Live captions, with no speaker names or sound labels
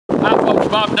Hi folks,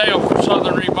 Bob Dale from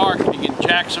Southern Remarketing in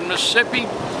Jackson, Mississippi,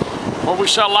 where we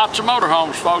sell lots of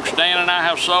motorhomes, folks. Dan and I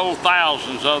have sold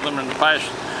thousands of them in the past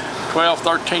 12,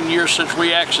 13 years since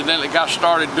we accidentally got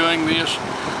started doing this.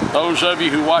 Those of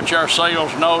you who watch our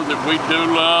sales know that we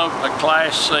do love a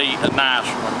Class C, a nice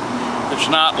one. It's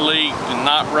not leaked and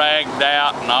not ragged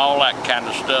out and all that kind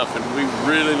of stuff, and we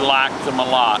really like them a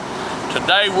lot.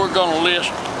 Today we're going to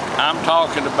list, I'm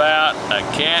talking about a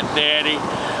cat daddy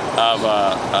of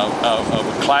a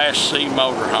Class C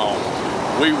motorhome.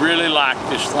 We really like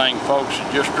this thing, folks.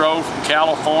 It just drove from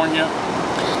California.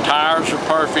 Tires are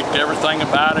perfect, everything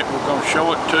about it. We're going to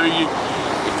show it to you.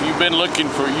 If you've been looking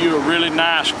for you a really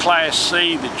nice Class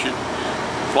C that you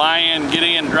fly in, get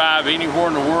in, drive anywhere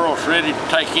in the world, is ready to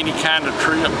take any kind of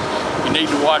trip, you need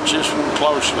to watch this one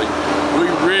closely. We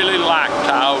really like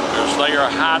Tiogas. They are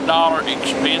high dollar,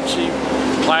 expensive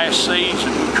Class C's,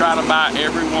 and we try to buy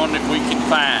every one that we can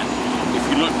find. If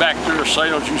you look back through our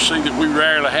sales, you see that we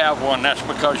rarely have one. That's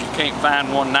because you can't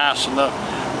find one nice enough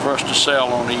for us to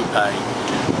sell on eBay.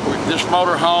 This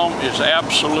motorhome is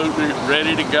absolutely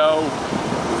ready to go.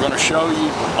 We're going to show you,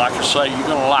 like I say, you're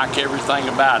going to like everything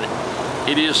about it.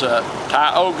 It is a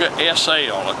Tioga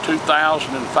SL, a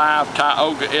 2005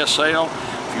 Tioga SL.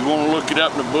 If you want to look it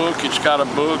up in the book, it's got a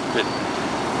book that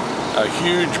a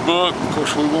huge book. Of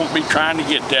course, we won't be trying to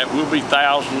get that. We'll be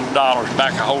thousands of dollars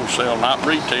back at wholesale, not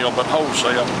retail, but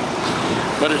wholesale.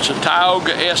 But it's a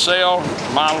Tioga SL,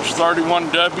 model's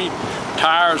 31W.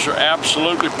 Tires are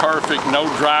absolutely perfect, no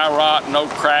dry rot, no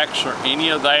cracks or any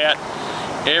of that.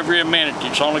 Every amenity.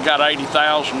 It's only got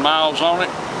 80,000 miles on it.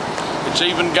 It's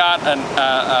even got a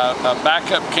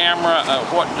backup camera,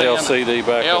 LCD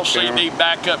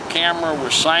backup camera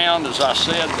with sound. As I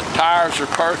said, the tires are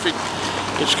perfect.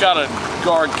 It's got a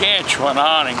gargantuan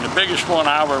awning, the biggest one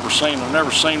I've ever seen. I've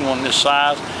never seen one this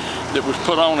size, that was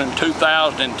put on in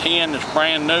 2010. It's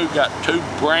brand new, got two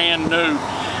brand new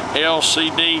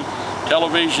LCD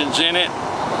televisions in it,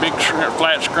 big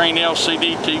flat screen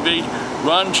LCD TV.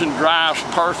 Runs and drives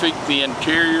perfect. The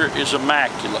interior is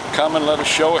immaculate. Come and let us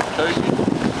show it to you.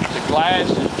 The glass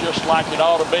is just like it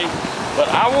ought to be. But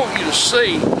I want you to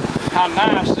see how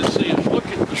nice this is. Look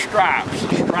at the stripes.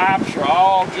 The stripes are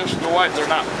all just the way. They're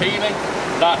not peeling,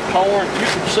 not torn. You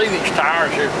can see these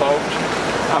tires here, folks.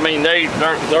 I mean,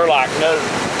 they're like no.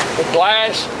 The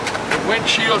glass, the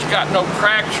windshield's got no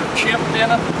cracks or chipped in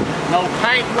it. No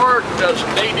paint work,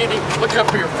 doesn't need any. Look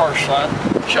up here first, son.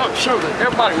 Show that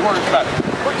everybody worries about it.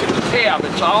 Look at the cab,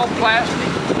 it's all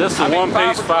plastic. This is a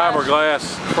one-piece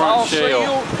fiberglass front shell.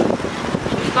 Sealed.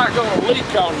 It's not going to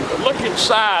leak on you, but look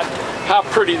inside how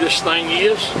pretty this thing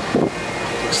is.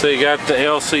 So you got the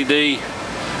LCD,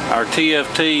 our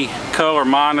TFT color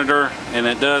monitor, and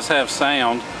it does have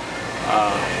sound.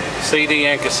 CD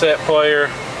and cassette player.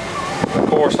 Of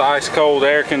course, ice-cold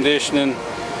air conditioning.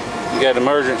 You got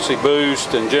emergency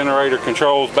boost and generator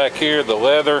controls back here. The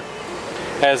leather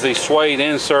has these suede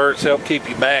inserts, help keep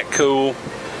your back cool.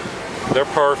 They're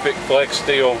perfect. Flex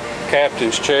steel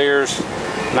captain's chairs,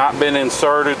 not been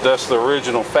inserted. That's the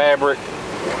original fabric.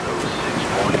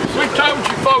 We told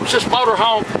you folks this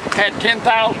motorhome had 10,000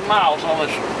 miles on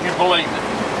it. You believe it.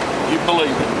 You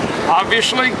believe it.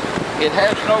 Obviously, it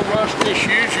has no rust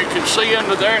issues. You can see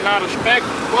under there, not a speck.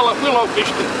 Well, it will open.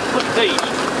 Look at these.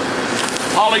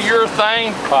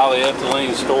 Polyurethane.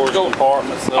 Polyethylene storage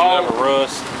compartments. They'll never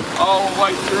rust. All the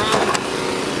way through.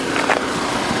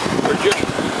 They're just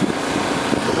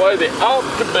the way they ought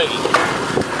to be.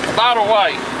 By the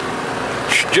way,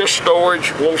 it's just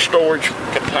storage, little storage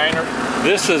container.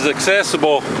 This is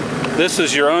accessible. This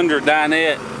is your under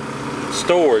dinette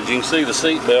storage. You can see the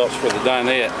seat belts for the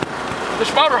dinette. This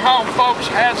motorhome, folks,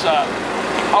 has a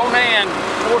Onan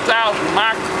 4000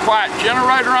 microquiet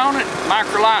generator on it.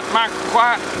 Microlight,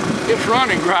 microquiet. It's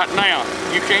running right now.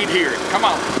 You can't hear it. Come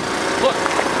on. Look.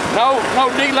 No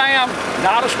D-lam,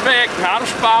 not a speck, not a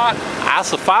spot.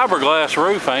 That's a fiberglass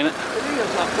roof, ain't it? It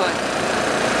is, I think.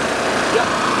 Yep.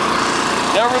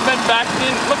 Never been back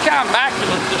in. Look how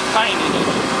immaculate this paint is.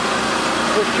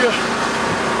 It's just,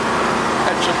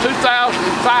 it's a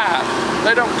 2005.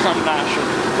 They don't come nicer.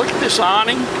 Look at this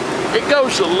awning. It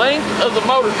goes the length of the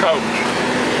motor coach.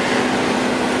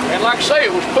 And like I say,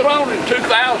 it was put on in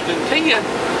 2010,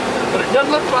 but it doesn't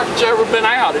look like it's ever been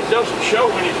out. It doesn't show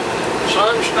any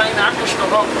sun stain. I'm just going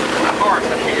to open the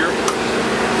compartment here.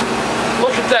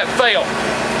 Look at that felt.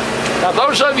 Now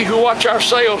those of you who watch our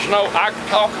sales know I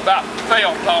talk about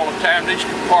felt all the time, these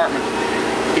compartments.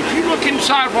 If you look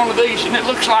inside one of these and it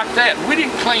looks like that, we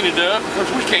didn't clean it up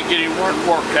because we can't get anywhere to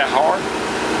work that hard.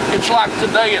 It's like the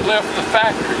day it left the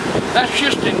factory. That's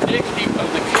just indicative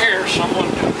of the care someone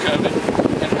took of it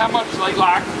and how much they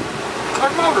like their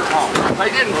motorhome. They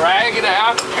didn't rag it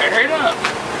out, tear it up.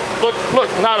 Look, look,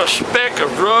 not a speck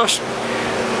of rust.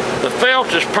 The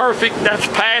felt is perfect, that's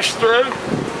passed through.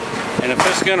 And if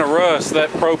it's gonna rust, that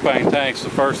propane tank's the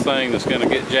first thing that's gonna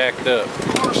get jacked up.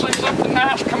 You wanna see something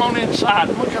nice? Come on inside,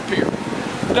 look up here.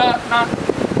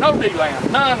 No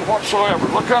D-lamp, none whatsoever.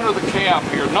 Look under the cab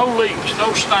here, no leaks,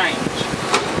 no stains.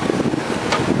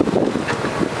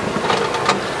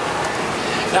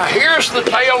 Now here's the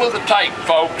tail of the tape,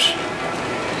 folks.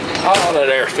 Oh, that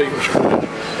air feels good.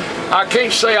 I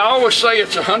can't say, I always say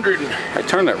it's 104 Hey,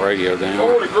 turn that radio down.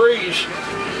 degrees.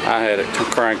 I had it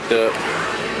cranked up.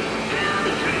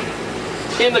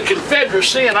 In the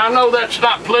Confederacy, and I know that's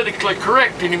not politically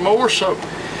correct anymore, so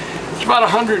it's about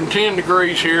 110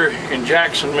 degrees here in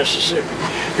Jackson, Mississippi.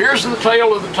 Here's the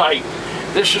tail of the tape.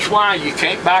 This is why you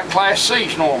can't buy Class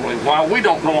C's normally, why we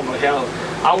don't normally have it.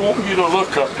 I want you to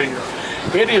look up here.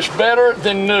 It is better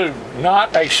than new.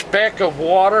 Not a speck of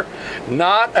water,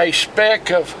 not a speck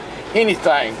of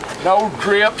anything. No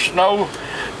drips, none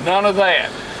of that.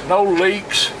 No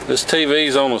leaks. This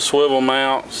TV's on a swivel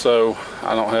mount, so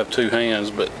I don't have two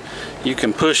hands, but you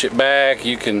can push it back,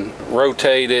 you can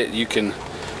rotate it, you can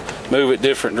move it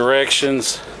different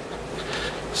directions.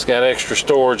 It's got extra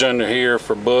storage under here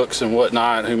for books and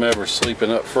whatnot, whomever's sleeping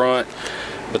up front.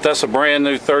 But that's a brand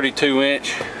new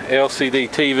 32-inch LCD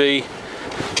TV.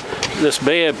 This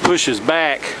bed pushes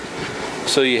back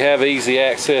so you have easy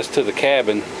access to the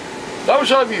cabin.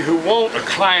 Those of you who want a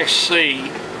Class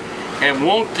C and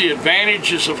want the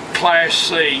advantages of Class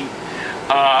C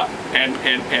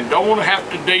and don't want to have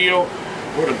to deal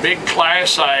with a big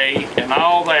Class A and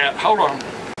all that. Hold on.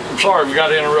 I'm sorry we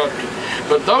got interrupted.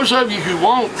 But those of you who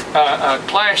want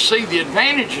Class C, the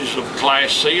advantages of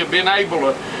Class C of being able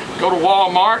to go to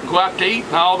Walmart, go out to eat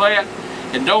and all that,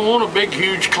 and don't want a big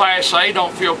huge Class A,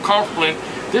 don't feel comfortable in,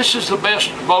 this is the best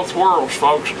of both worlds,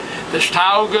 folks. This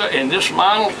Tioga and this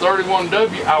Model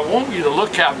 31W, I want you to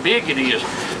look how big it is.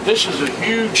 This is a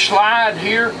huge slide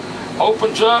here,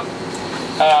 opens up.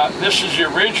 This is the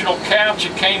original couch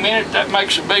that came in it. That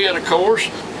makes a bed, of course.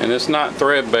 And it's not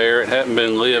threadbare. It hadn't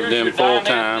been lived in full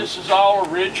time. This is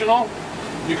all original.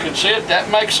 You can see it. That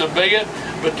makes a bed.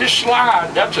 But this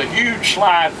slide, that's a huge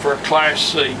slide for a Class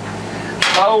C.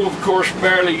 Stove, of course,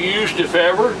 barely used, if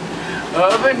ever.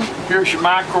 Oven, here's your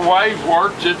microwave,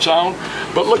 works its own.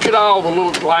 But look at all the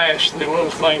little glass, the little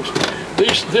things.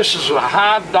 This is a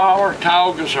high dollar.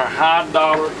 Tiogas are high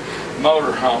dollar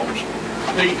motorhomes.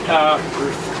 The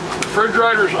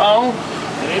refrigerator's on,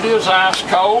 and it is ice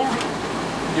cold.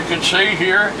 You can see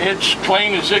here, it's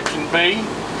clean as it can be.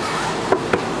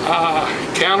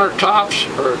 Countertops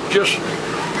are just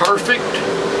perfect.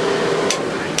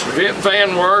 Vent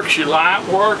fan works, your light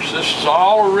works. This is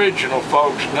all original,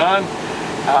 folks.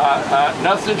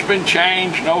 Nothing's been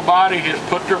changed. Nobody has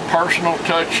put their personal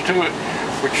touch to it,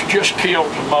 which just kills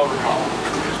a motorhome.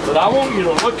 But I want you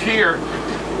to look here.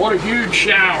 What a huge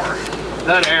shower.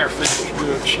 That air feels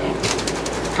good.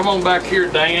 So come on back here,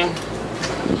 Dan.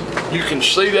 You can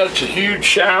see that it's a huge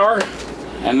shower.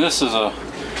 And this is a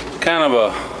kind of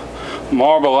a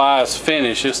marbleized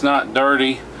finish. It's not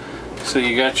dirty. So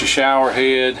you got your shower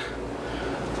head,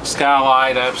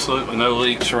 skylight, absolutely no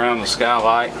leaks around the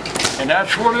skylight. And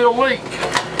that's where it'll leak.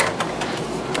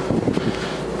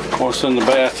 Of course, in the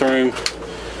bathroom,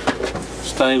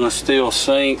 stainless steel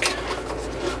sink,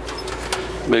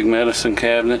 big medicine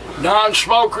cabinet.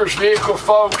 Non-smokers vehicle,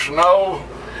 folks. No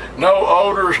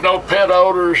odors, no pet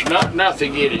odors,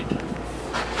 nothing in it.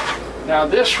 Now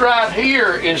this right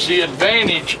here is the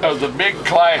advantage of the big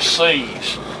Class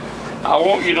C's. I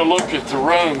want you to look at the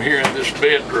room here in this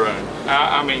bedroom.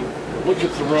 I mean, look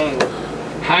at the room.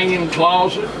 Hanging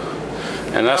closet.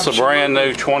 And that's a brand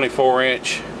new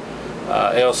 24-inch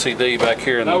LCD back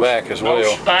here in the back as well.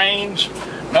 No stains,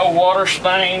 no water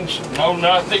stains, no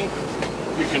nothing.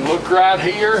 You can look right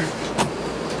here.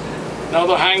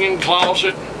 Another hanging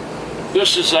closet.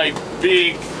 This is a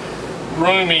big,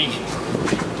 roomy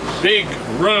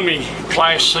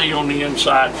Class C on the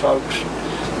inside, folks.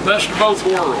 Best of both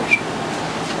worlds.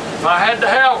 If I had to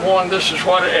have one, this is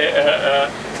what to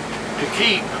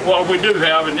keep. What we do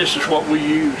have, and this is what we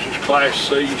use, is Class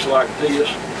C's like this.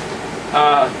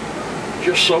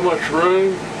 Just so much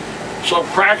room, so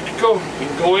practical. You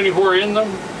can go anywhere in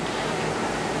them,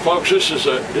 folks. This is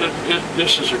a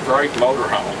great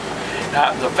motorhome.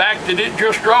 Now, the fact that it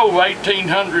just drove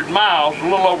 1,800 miles, a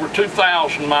little over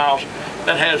 2,000 miles,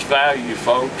 that has value,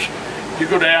 folks. You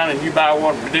go down and you buy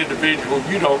one from an individual,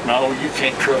 you don't know, you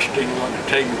can't trust anyone to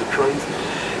tell you the truth.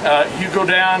 You go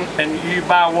down and you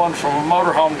buy one from a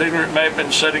motorhome dealer, it may have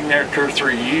been sitting there 2 or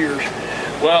 3 years.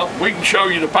 Well, we can show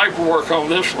you the paperwork on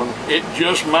this one. It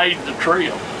just made the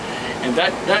trip. And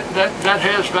that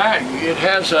has value. It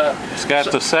has a... It's got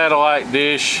the satellite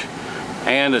dish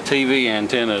and a TV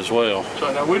antenna as well.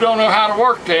 So now we don't know how to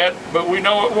work that, but we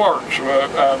know it works.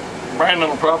 Brandon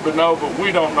will probably know, but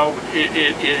we don't know.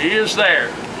 It is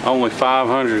there. Only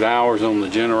 500 hours on the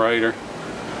generator.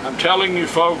 I'm telling you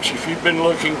folks, if you've been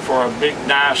looking for a big,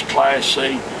 nice Class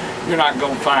C, you're not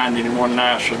going to find anyone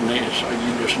nicer than this.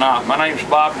 You're just not. My name's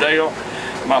Bob Dale.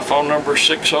 My phone number is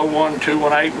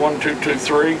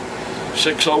 601-218-1223.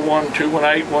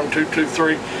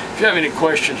 601-218-1223. If you have any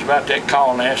questions about that,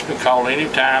 call and ask me. Call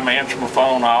anytime, answer my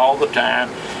phone all the time.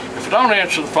 If I don't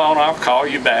answer the phone, I'll call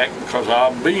you back because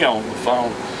I'll be on the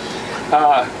phone.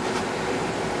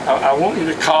 I want you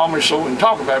to call me so we can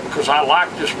talk about it because I like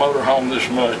this motorhome this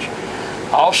much.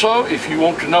 Also, if you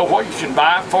want to know what you can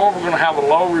buy it for, we're going to have a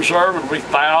low reserve. It'll be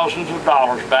thousands of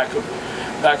dollars back of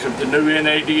the new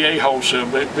NADA wholesale.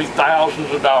 It'll be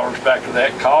thousands of dollars back of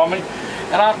that. Call me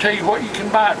and I'll tell you what you can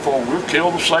buy it for. We'll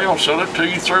kill the sale and sell it to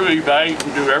you through eBay. You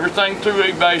can do everything through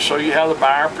eBay so you have the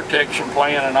buyer protection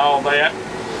plan and all that.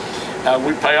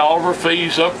 We pay all of our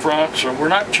fees up front, so we're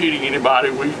not cheating anybody.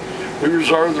 We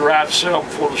reserve the right to sell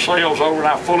before the sale's over, and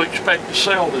I fully expect to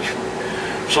sell this one.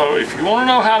 So if you want to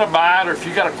know how to buy it or if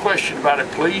you got a question about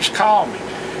it, please call me.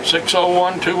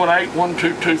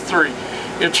 601-218-1223.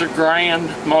 It's a grand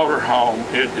motorhome.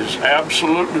 It is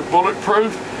absolutely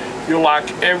bulletproof. You'll like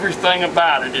everything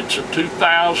about it. It's a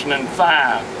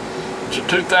 2005. It's a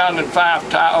 2005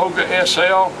 Tioga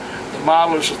SL. The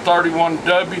model is a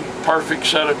 31W, perfect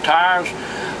set of tires.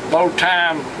 Low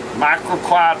time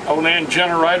micro-quiet on-end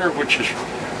generator, which is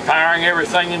powering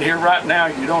everything in here right now.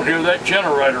 You don't hear that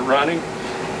generator running.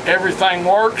 Everything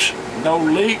works, no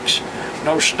leaks,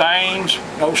 no stains,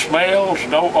 no smells,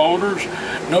 no odors,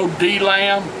 no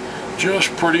DLAM,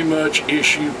 just pretty much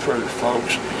issue-proof,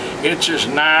 folks. It's as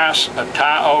nice a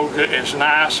Tioga, as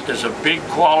nice as a big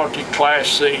quality Class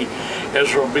C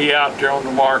as will be out there on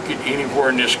the market anywhere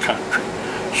in this country.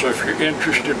 So if you're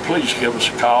interested, please give us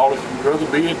a call. If you'd rather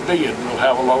be it, we'll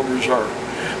have a low reserve.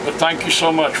 But thank you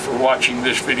so much for watching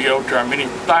this video. To our many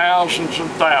thousands and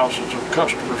thousands of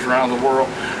customers around the world,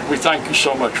 we thank you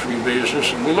so much for your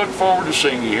business, and we look forward to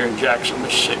seeing you here in Jackson,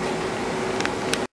 Mississippi.